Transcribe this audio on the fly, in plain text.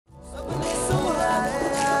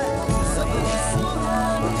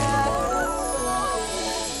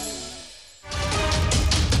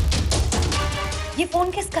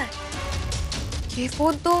ये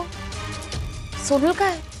फोन तो सोनल का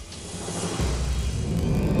है।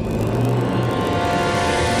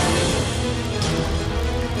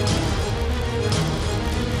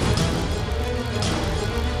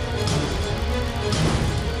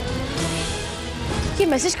 ये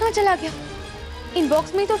मैसेज कहाँ चला गया?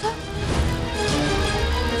 इनबॉक्स में ही तो था।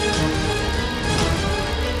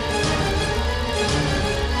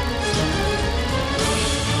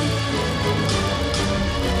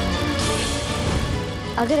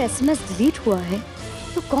 अगर एसएमएस डिलीट हुआ है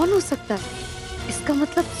तो कौन हो सकता है? इसका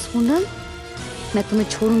मतलब सोनल। मैं तुम्हें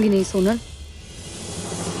छोड़ूंगी नहीं सोनल।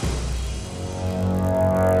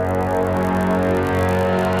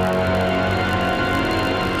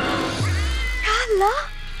 अल्लाह,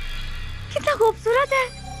 कितना खूबसूरत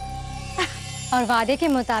है। और वादे के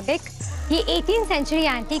मुताबिक ये 18th सेंचुरी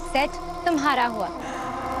एंटीक सेट तुम्हारा हुआ।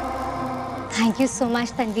 Thank you so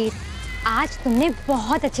much Tanveer, आज तुमने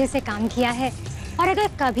बहुत अच्छे से काम किया है। और अगर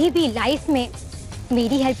कभी भी लाइफ में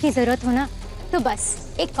मेरी हेल्प की जरूरत हो ना तो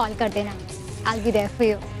बस एक कॉल कर देना। I'll be there for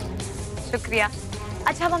you। शुक्रिया।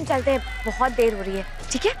 अच्छा अब हम चलते हैं, बहुत देर हो रही है।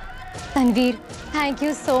 ठीक है Tanveer, thank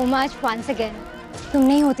you so much once again. तुम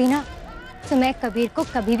नहीं होती ना तो मैं कबीर को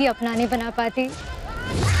कभी भी अपना नहीं बना पाती।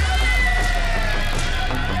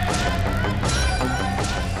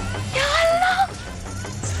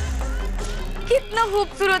 कितना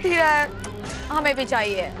खूबसूरत हीरा है, हमें भी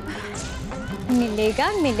चाहिए।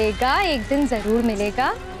 मिलेगा मिलेगा, एक दिन जरूर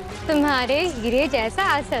मिलेगा तुम्हारे हीरे जैसा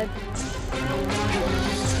Asad.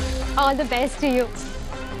 All the best to you.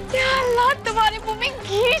 या अल्लाह, तुम्हारे मुंह में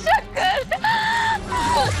घी शक्कर।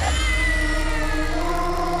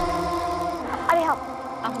 अरे हाँ,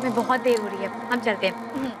 अब हमें बहुत देर हो रही है, हम चलते हैं।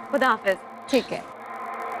 खुदा हाफिज। ठीक है।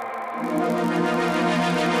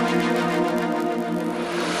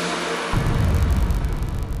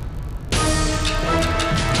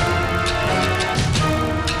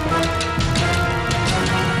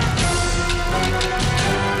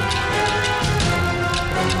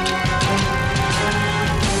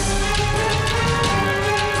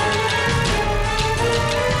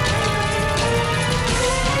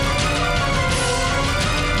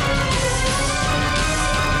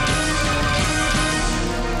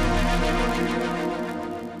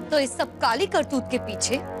 तो इस सब काली करतूत के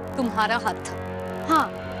पीछे तुम्हारा हाथ था? हाँ,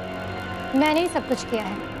 मैंने ही सब कुछ किया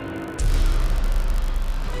है।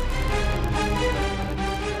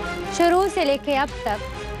 शुरू से लेके अब तक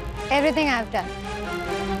एवरीथिंग आई हैव डन।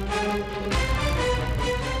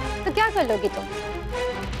 तो क्या कर लोगी तुम?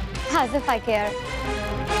 As if I care।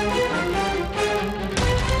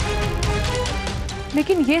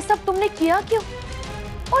 लेकिन ये सब तुमने किया क्यों?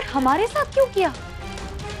 और हमारे साथ क्यों किया?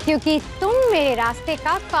 क्योंकि तुम मेरे रास्ते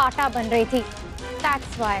का कांटा बन रही थी।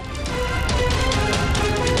 That's why।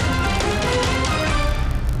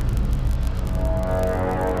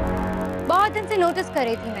 बहुत दिन से नोटिस कर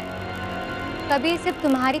रही थी मैं, कभी सिर्फ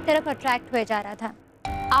तुम्हारी तरफ अट्रैक्ट हुए जा रहा था।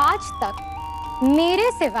 आज तक मेरे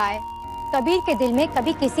सिवाय कबीर के दिल में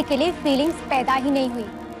कभी किसी के लिए फीलिंग्स पैदा ही नहीं हुई,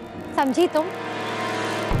 समझी तुम?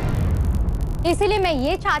 इसीलिए मैं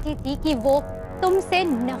ये चाहती थी कि वो तुमसे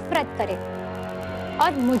नफरत करे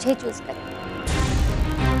और मुझे चूज करे।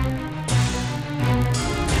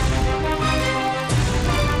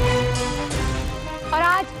 और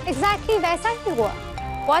आज एग्जैक्टली वैसा ही हुआ।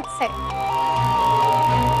 What's it?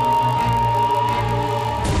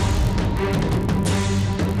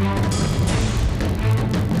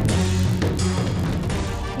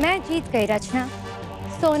 मैं जीत गई रचना।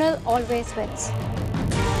 Sonal always wins.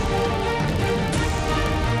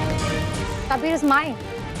 Kabir is mine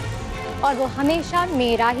और वो हमेशा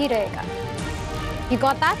मेरा ही रहेगा। You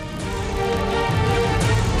got that?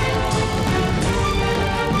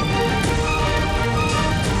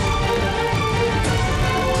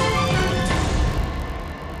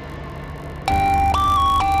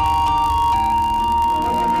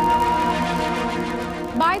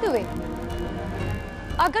 By the way,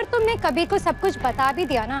 अगर तुमने कबीर को सब कुछ बता भी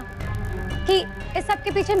दिया ना कि इस सब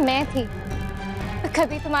के पीछे मैं थी, तो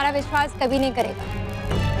कभी तुम्हारा विश्वास कभी नहीं करेगा।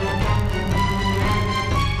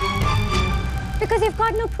 Because you've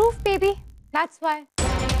got no proof, baby. That's why.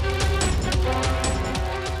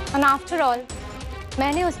 And after all,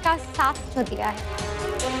 मैंने उसका साथ तो दिया है।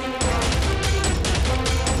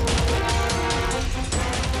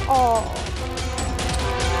 Oh,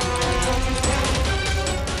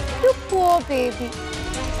 you poor baby.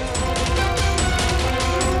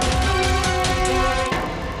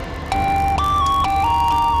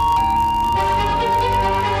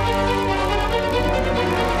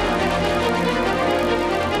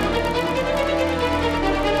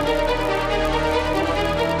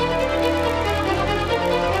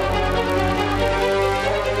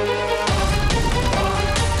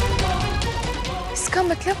 इसका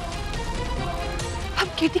मतलब हम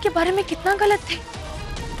केटी के बारे में कितना गलत थे।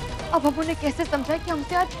 अब हम उन्हें कैसे समझाएं कि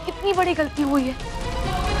हमसे आज कितनी बड़ी गलती हुई है।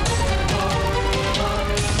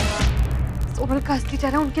 सोनल का असली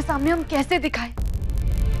चेहरा उनके सामने हम कैसे दिखाएं?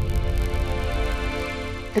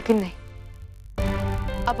 लेकिन नहीं,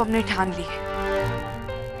 अब हमने ठान ली है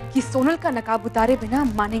कि सोनल का नकाब उतारे बिना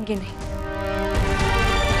हम मानेंगे नहीं।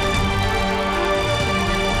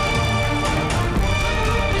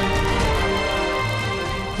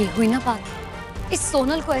 ये हुई ना बात, इस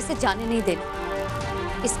सोनल को ऐसे जाने नहीं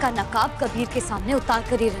देना। इसका नकाब कबीर के सामने उतार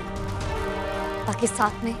कर ही रहना, ताकि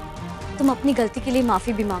साथ में तुम अपनी गलती के लिए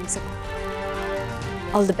माफी भी मांग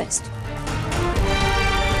सको। All the best.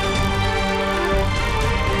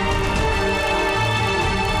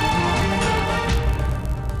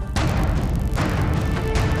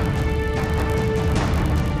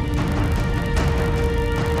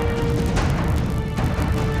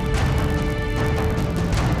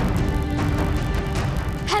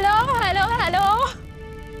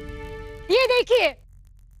 ये देखिए,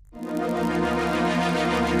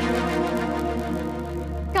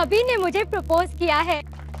 कबीर ने मुझे प्रपोज किया है।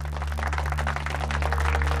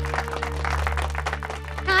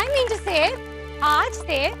 आई मीन टू से आज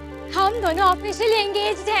से हम दोनों ऑफिशियली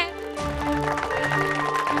एंगेज्ड हैं।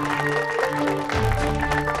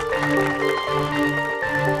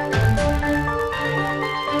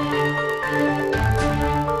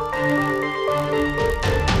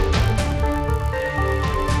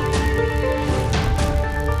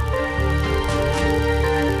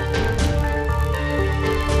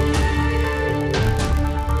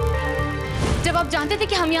 आप जानते थे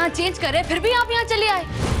कि हम यहाँ चेंज कर रहे हैं, फिर भी आप यहाँ चले आए।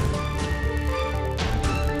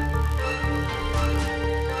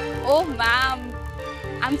 Oh ma'am,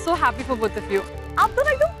 I'm so happy for both of you. आप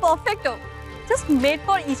दोनों एकदम परफेक्ट हो, just made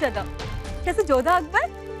for each other. कैसे जोधा अकबर?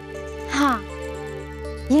 हाँ,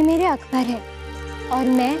 ये मेरे अकबर है और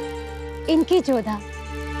मैं इनकी जोधा।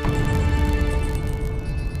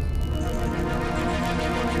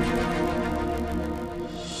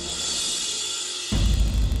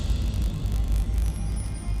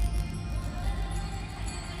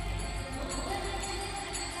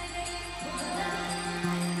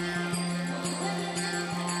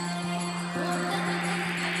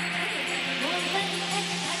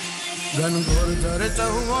 घनघोर झरे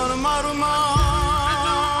चहुओर मारुमा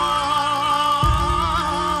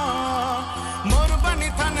मोर बनी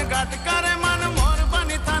थन घाट करे मन, मोर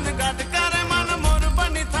बनी थन घाट करे मन, मोर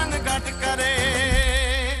बनी थन घाट करे।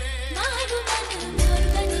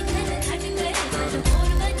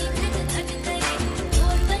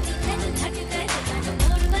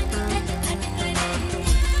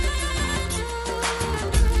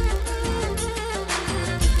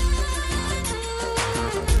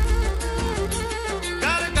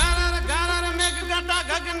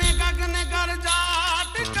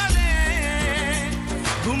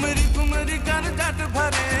 घुमरी घुमरी कर जट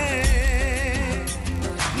भरे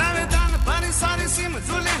नवे दान भरी सारी सिम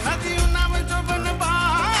झूले नदियों नव जोबन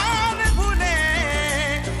बार भूले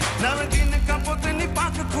नव दिन कपोतनी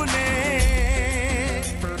पाक खुले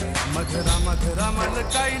मधुरा मधुरा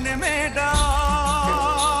मलकाई ने मेडा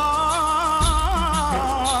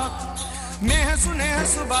मैं सुने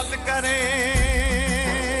बात करे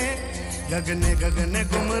गगने गगने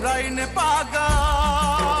घुमराई ने पागा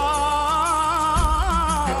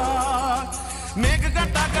मेघ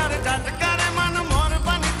गट्टा कर जट करे मन, मोर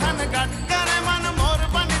बनी थन गट करे मन, मोर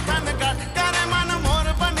बनी थन गट करे मन, मोर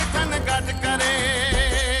बनी थन गट करे।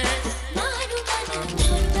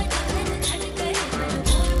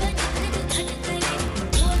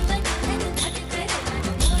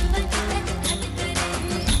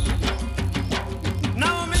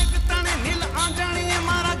 नव मेघ तने नील आंजणी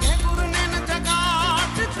मारा घेगुर नैन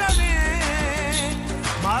जगाट करे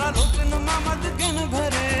मारा लोचन मामद गिन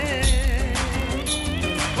भरे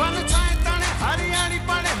वन छाए तने हरियाली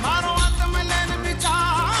पड़े मारो आत्म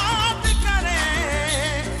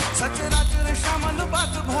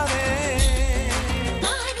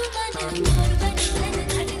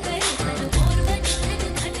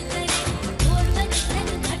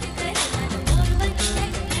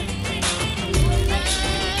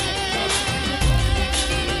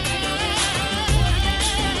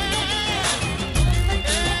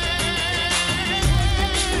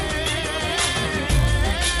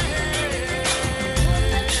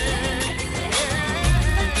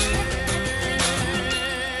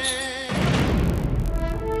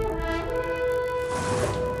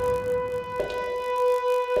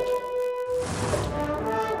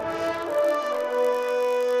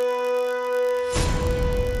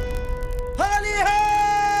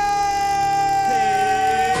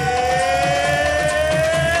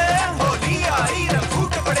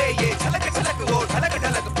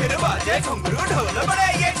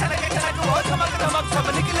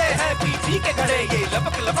चांदी के घड़े ये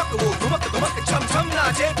लपक लपक वो धुमक धुमक छम छम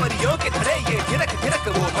नाचे परियों के धड़े ये थिरक थिरक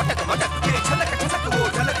वो मटक मटक ये छलक छलक वो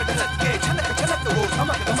ढलक ढलक ये छलक छलक वो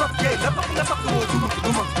धमक धमक ये लपक लपक वो धुमक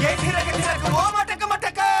धुमक ये थिरक थिरक वो मटक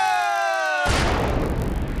मटक।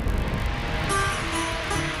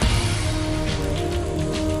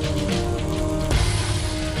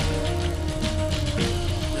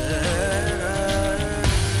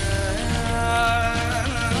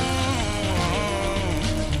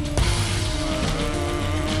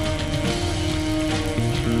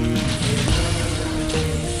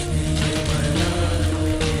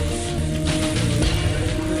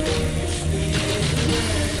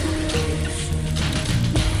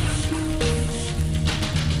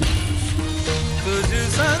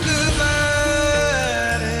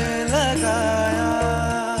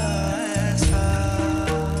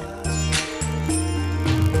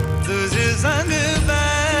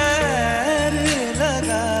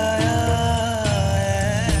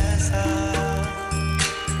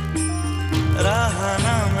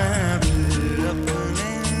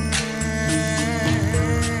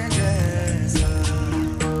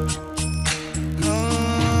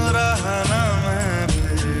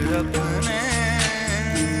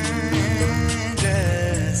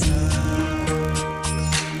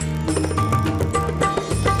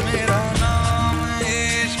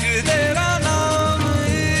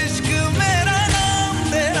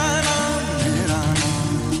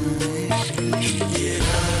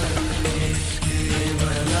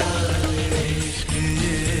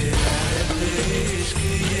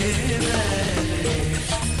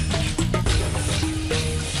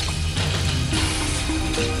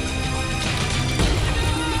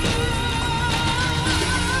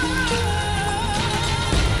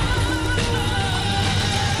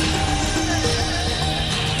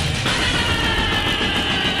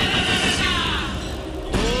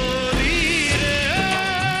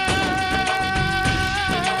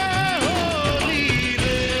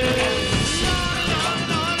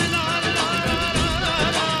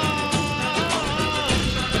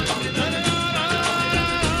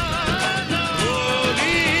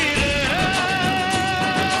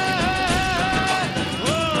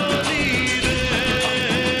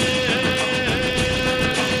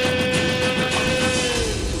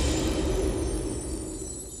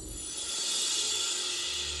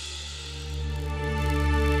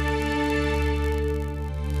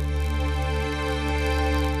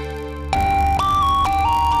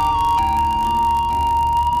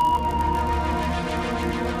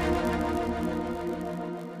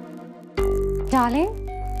 डार्लिंग,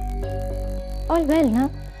 ऑल वेल ना?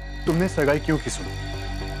 तुमने सगाई क्यों की सुनो?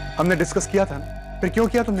 हमने डिस्कस किया था ना, फिर क्यों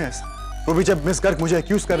किया तुमने ऐसा? वो भी जब मिस गर्ग मुझे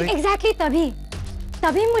अक्यूज कर रही। एग्जैक्टली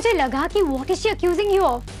तभी मुझे लगा कि what is she accusing you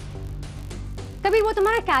of? कभी वो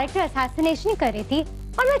तुम्हारा कैरेक्टर असैसिनेशन कर रही थी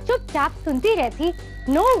और मैं चुपचाप सुनती रहती?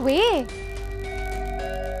 No way.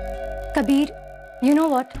 Kabir, you know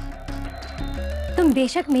what, तुम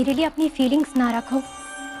बेशक मेरे लिए अपनी फीलिंग्स ना रखो,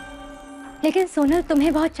 लेकिन सोनल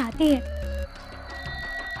तुम्हें बहुत चाहती है,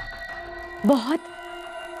 बहुत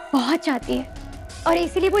बहुत चाहती है, और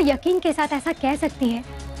इसीलिए वो यकीन के साथ ऐसा कह सकती है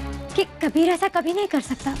कि कबीर ऐसा कभी नहीं कर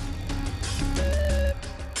सकता।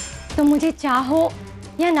 तुम मुझे चाहो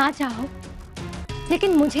या ना चाहो,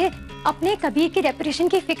 लेकिन मुझे अपने कबीर की रेपुटेशन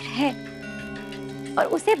की फिक्र है और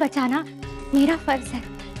उसे बचाना मेरा फर्ज है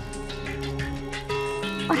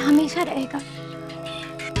और हमेशा रहेगा।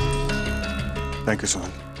 थैंक यू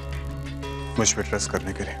सोनल, मुझ पे ट्रस्ट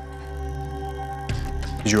करने के लिए।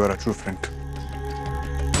 You are a true friend.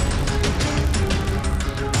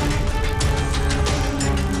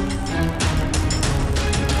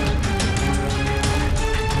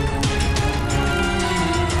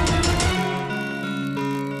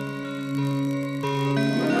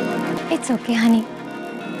 It's okay Honey,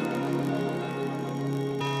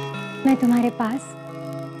 मैं तुम्हारे पास,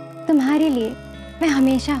 तुम्हारे लिए मैं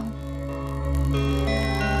हमेशा हूं।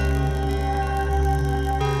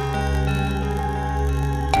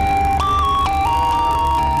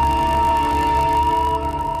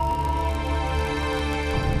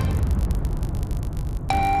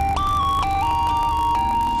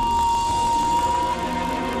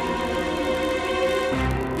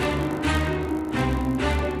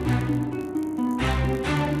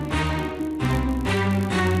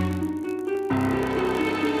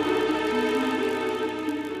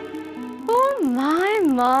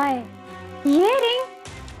 ये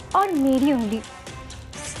रिंग और मेरी उंगली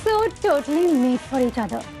so totally made for each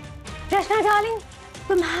other। Rachna darling,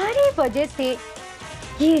 तुम्हारी वजह से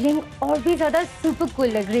ये रिंग और भी ज्यादा सुपर कूल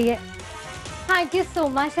लग रही है। Thank you so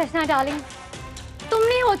much Rachna darling, तुम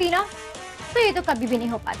नहीं होती ना तो ये तो कभी भी नहीं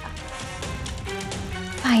हो पाता।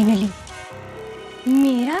 फाइनली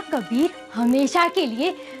मेरा कबीर हमेशा के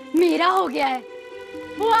लिए मेरा हो गया है।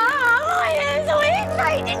 वाह, आई एम सो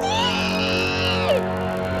एक्साइटेड।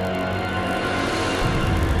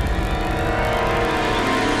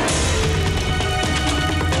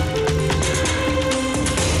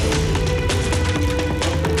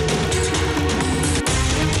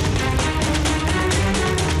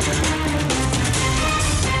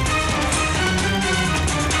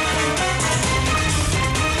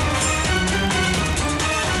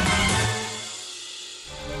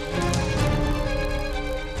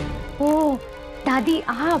 दादी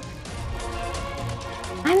आप,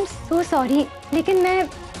 आई एम सो सॉरी, लेकिन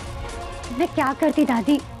मैं क्या करती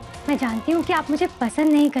दादी। मैं जानती हूँ कि आप मुझे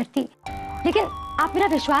पसंद नहीं करती, लेकिन आप मेरा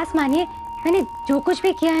विश्वास मानिए, मैंने जो कुछ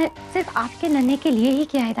भी किया है सिर्फ आपके नन्हे के लिए ही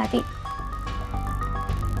किया है दादी।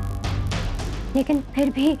 लेकिन फिर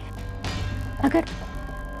भी अगर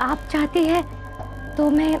आप चाहती है तो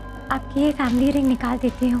मैं आपकी ये फैमिली रिंग निकाल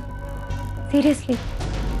देती हूँ, सीरियसली।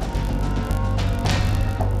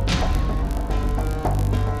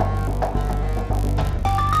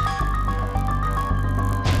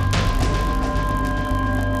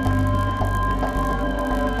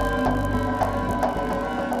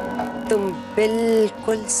 तुम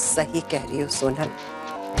बिल्कुल सही कह रही हो सोनल।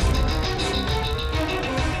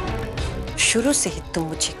 शुरू से ही तुम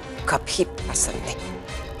मुझे कभी पसंद नहीं,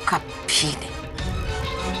 कभी नहीं।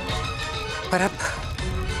 पर अब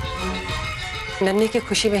नन्हे की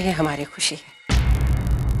खुशी में ही हमारी खुशी है।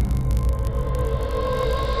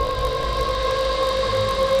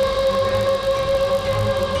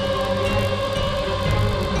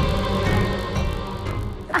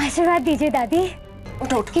 आशीर्वाद दीजिए दादी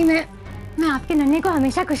कि मैं आपके नन्हे को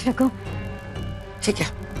हमेशा खुश रखूं। ठीक है,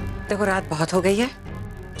 देखो रात बहुत हो गई है,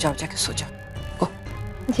 जाओ जाके सो जाओ।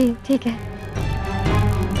 जी ठीक है।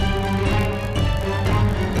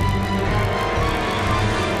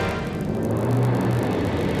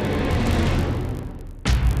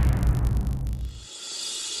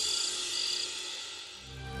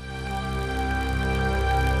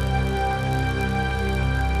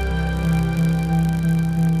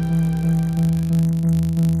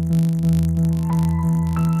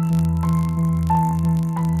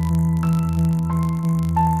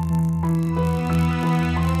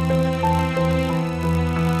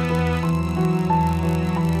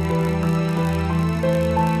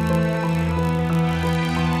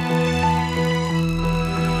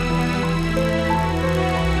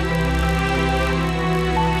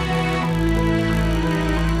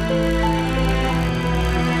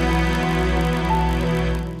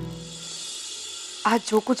 आज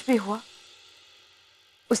जो कुछ भी हुआ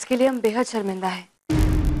उसके लिए हम बेहद शर्मिंदा हैं।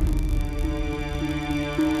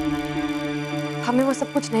 हमें वो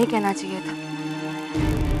सब कुछ नहीं कहना चाहिए था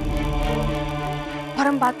और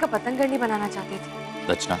हम बात का पतंगड़ नहीं बनाना चाहते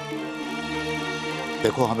थे। रचना,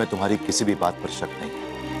 देखो हमें तुम्हारी किसी भी बात पर शक नहीं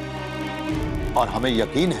और हमें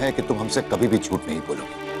यकीन है कि तुम हमसे कभी भी झूठ नहीं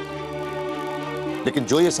बोलोगे। लेकिन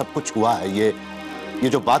जो ये सब कुछ हुआ है, ये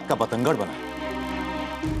जो बात का पतंगड़ बना है,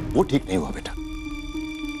 वो ठीक नहीं हुआ बेटा।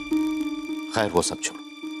 खैर वो सब छोड़ो,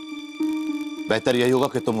 बेहतर यही होगा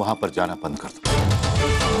कि तुम वहां पर जाना बंद कर दो।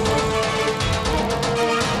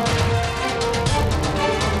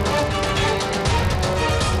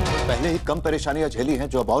 पहले ही कम परेशानियां झेली हैं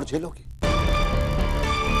जो अब और झेलोगी।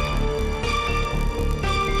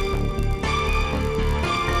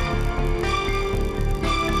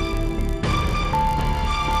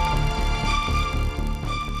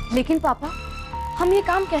 लेकिन पापा, हम ये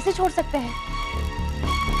काम कैसे छोड़ सकते हैं?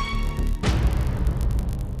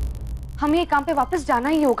 हमें ये काम पे वापस जाना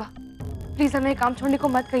ही होगा। प्लीज हमें ये काम छोड़ने को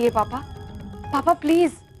मत कहिए पापा। पापा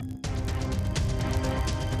प्लीज।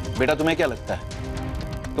 बेटा तुम्हें क्या लगता है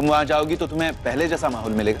तुम वहां जाओगी तो तुम्हें पहले जैसा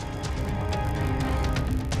माहौल मिलेगा?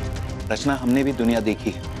 रचना, हमने भी दुनिया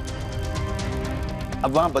देखी है।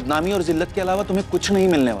 अब वहां बदनामी और जिल्लत के अलावा तुम्हें कुछ नहीं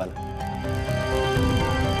मिलने वाला।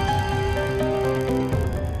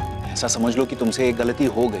 ऐसा समझ लो कि तुमसे एक गलती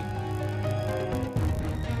हो गई,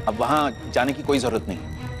 अब वहां जाने की कोई जरूरत नहीं।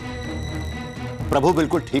 प्रभु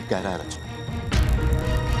बिल्कुल ठीक कह रहा है रचना।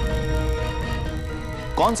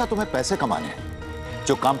 कौन सा तुम्हें पैसे कमाने हैं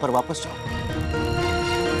जो काम पर वापस जाओ?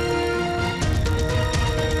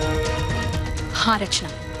 हाँ रचना,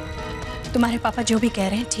 तुम्हारे पापा जो भी कह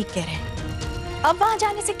रहे हैं ठीक कह रहे हैं। अब वहां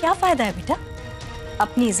जाने से क्या फायदा है बेटा?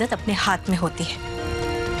 अपनी इज्जत अपने हाथ में होती है।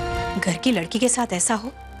 घर की लड़की के साथ ऐसा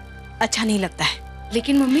हो अच्छा नहीं लगता है।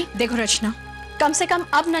 लेकिन मम्मी, देखो रचना, कम से कम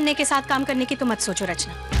अब नन्हे के साथ काम करने की तो मत सोचो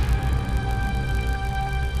रचना।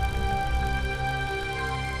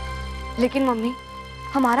 लेकिन मम्मी,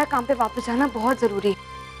 हमारा काम पे वापस जाना बहुत जरूरी है।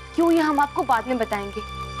 क्यों, ये हम आपको बाद में बताएंगे।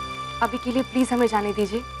 अभी के लिए प्लीज हमें जाने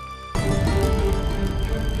दीजिए।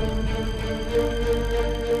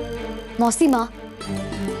 मौसी माँ,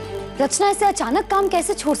 रचना ऐसे अचानक काम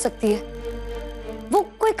कैसे छोड़ सकती है? वो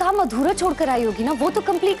कोई काम अधूरा छोड़कर आई होगी ना, वो तो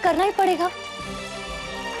कंप्लीट करना ही पड़ेगा,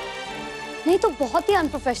 नहीं तो बहुत ही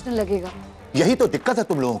अनप्रोफेशनल लगेगा। यही तो दिक्कत है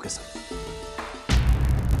तुम लोगों के साथ।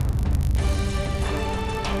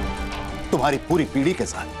 तुम्हारी पूरी पीढ़ी के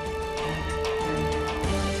साथ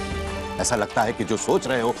ऐसा लगता है कि जो सोच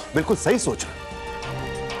रहे हो बिल्कुल सही सोच रहे हो,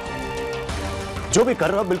 जो भी कर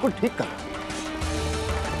रहे हो बिल्कुल ठीक कर रहे हो,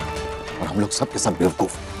 और हम लोग सब के सब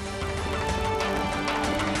बेवकूफ।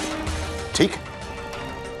 ठीक है,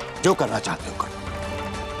 जो करना चाहते हो करो,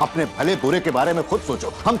 अपने भले बुरे के बारे में खुद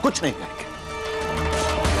सोचो, हम कुछ नहीं करेंगे।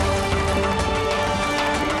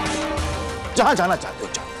 जहां जाना चाहते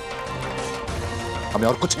हो जाओ, हमें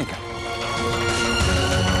और कुछ नहीं करेंगे।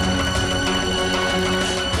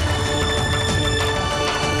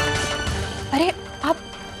 अरे आप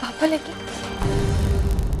पापा लेके